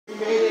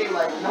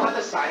like, not at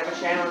the side of a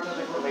channel, it's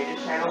like related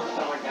channels and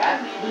stuff like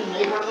that. We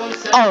made one of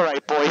those.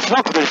 Alright, boys,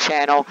 welcome to the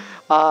channel.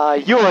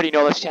 You already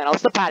know this channel.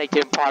 It's the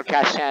Paddington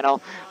Podcast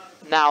channel.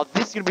 Now,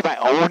 this is going to be my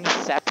own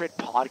separate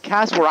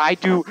podcast where I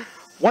do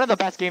one of the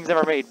best games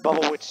ever made,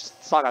 Bubble Witch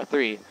Saga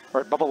 3,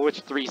 or Bubble Witch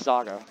 3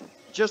 Saga.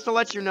 Just to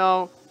let you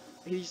know,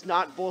 he's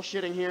not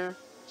bullshitting here.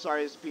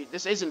 Sorry,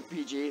 this isn't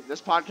PG. This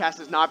podcast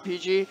is not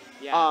PG.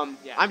 Yeah.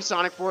 I'm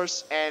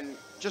sonicforce, and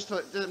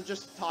I'm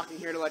just talking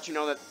here to let you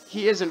know that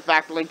he is in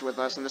fact linked with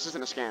us, and this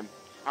isn't a scam.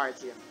 All right,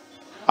 see ya.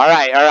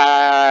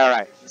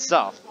 Alright.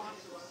 So,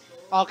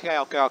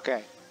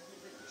 okay.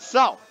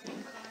 So,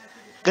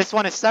 this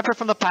one is separate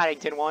from the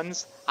Paddington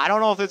ones. I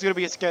don't know if there's going to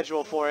be a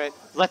schedule for it.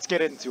 Let's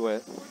get into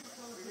it.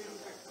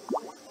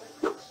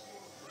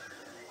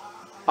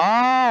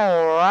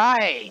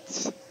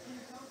 Alright.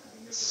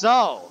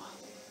 So,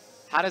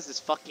 how does this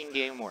fucking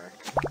game work?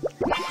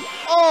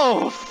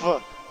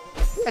 Oh!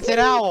 It's an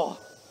owl!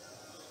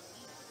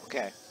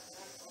 Okay.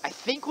 I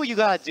think what you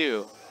gotta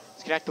do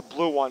is connect the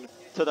blue one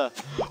to the...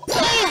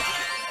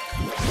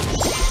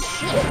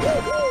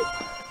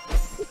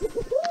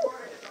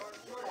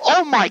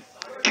 Oh my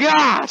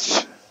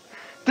gosh!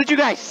 Did you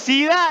guys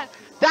see that?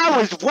 That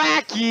was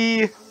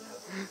wacky!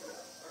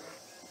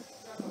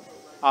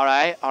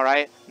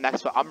 Alright.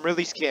 Next one. I'm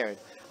really scared.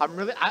 I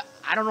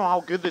don't know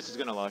how good this is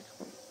gonna look.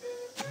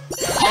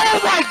 Oh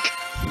my...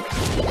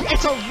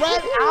 It's a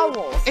red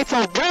owl! It's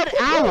a red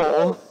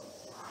owl!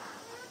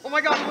 Oh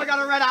my god,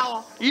 a red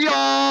owl! Yo!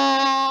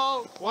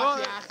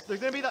 Watch the ass. There's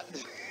gonna be the...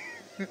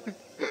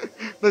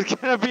 There's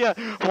gonna be a...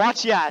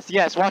 Watch Yas.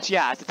 Yes, watch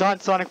Yas. It's on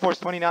sonicforce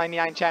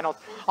 2099 channel.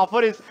 I'll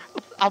put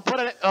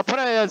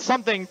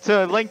something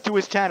to link to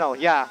his channel.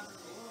 Yeah.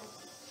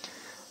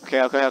 Okay.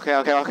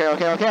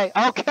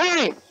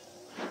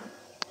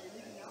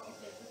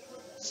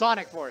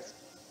 sonicforce.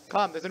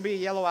 Come, there's gonna be a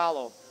yellow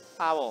owl.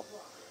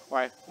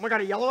 Alright. Oh my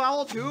god, a yellow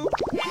owl too?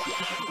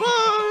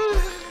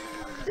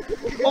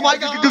 Oh my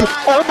god!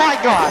 Oh my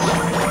gosh!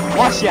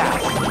 Watch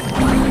Yas.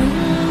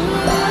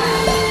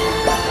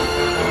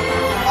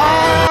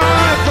 Oh,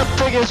 it's the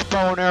biggest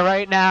boner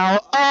right now.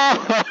 Oh.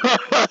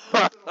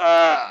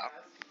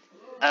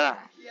 He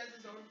has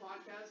his own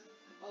podcast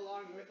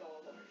along with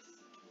all of ours.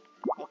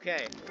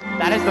 Okay,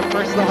 that is the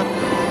first level.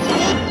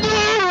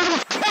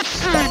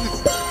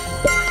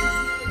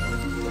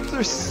 These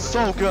are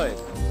so good.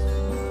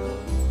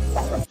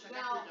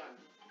 Now,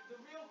 the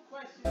real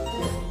question.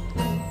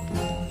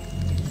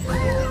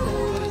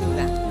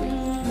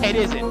 It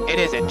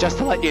isn't. Just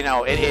to let you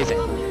know, it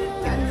isn't.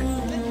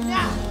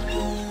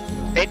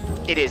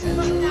 It isn't.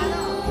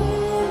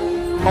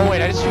 Oh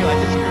wait, I just realized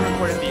this screen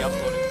recorded the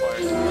uploading part.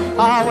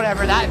 Oh,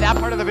 whatever. That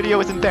part of the video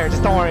isn't there.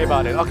 Just don't worry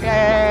about it.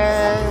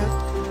 Okay.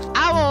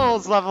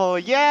 Owls level,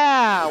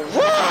 yeah.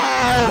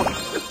 Whoa.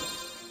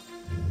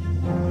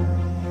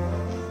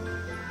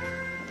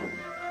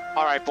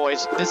 All right,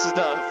 boys. This is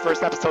the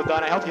first episode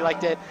done. I hope you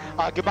liked it.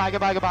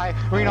 Goodbye.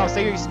 Reno,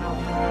 say you smell.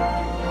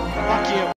 Fuck you.